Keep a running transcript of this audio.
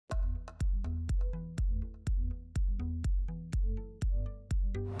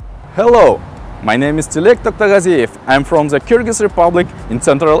Hello, my name is Tilek Toktogaziev. I'm from the Kyrgyz Republic in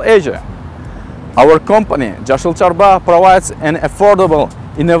Central Asia. Our company, Jashyl Charba, provides an affordable,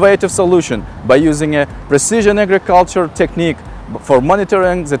 innovative solution by using a precision agriculture technique for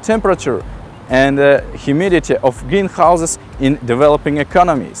monitoring the temperature and humidity of greenhouses in developing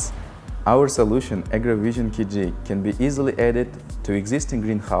economies. Our solution, AgroVision KG, can be easily added to existing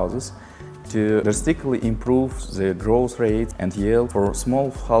greenhouses to drastically improve the growth rate and yield for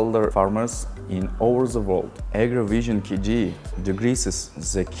smallholder farmers in all the world. AgroVision KG decreases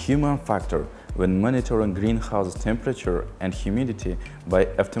the human factor when monitoring greenhouse temperature and humidity by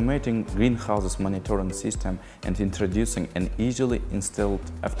automating greenhouses monitoring system and introducing an easily installed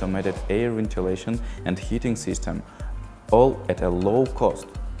automated air ventilation and heating system, all at a low cost.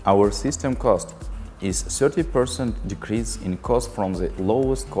 Our system cost is 30% decrease in cost from the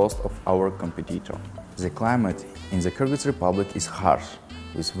lowest cost of our competitor. The climate in the Kyrgyz Republic is harsh,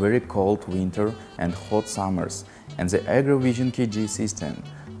 with very cold winter and hot summers, and the AgroVision KG system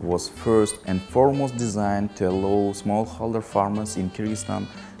was first and foremost designed to allow smallholder farmers in Kyrgyzstan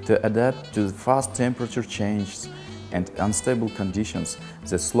to adapt to the fast temperature changes and unstable conditions,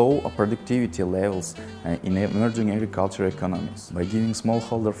 the slow productivity levels in emerging agriculture economies. By giving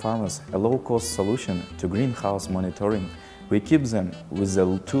smallholder farmers a low-cost solution to greenhouse monitoring, we keep them with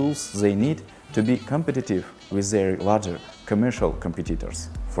the tools they need to be competitive with their larger commercial competitors.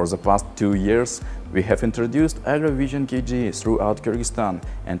 For the past 2 years, we have introduced AgroVision KG throughout Kyrgyzstan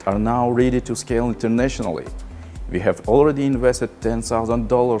and are now ready to scale internationally. We have already invested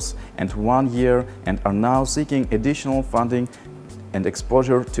 $10,000 and 1 year and are now seeking additional funding and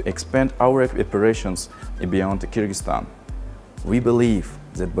exposure to expand our operations beyond Kyrgyzstan. We believe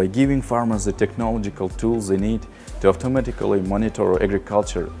that by giving farmers the technological tools they need to automatically monitor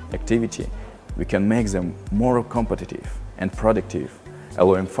agriculture activity, we can make them more competitive and productive,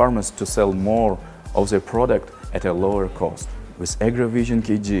 allowing farmers to sell more of their product at a lower cost. With AgroVision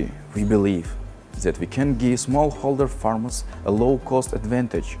KG, we believe that we can give smallholder farmers a low-cost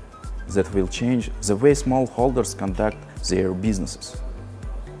advantage that will change the way smallholders conduct their businesses.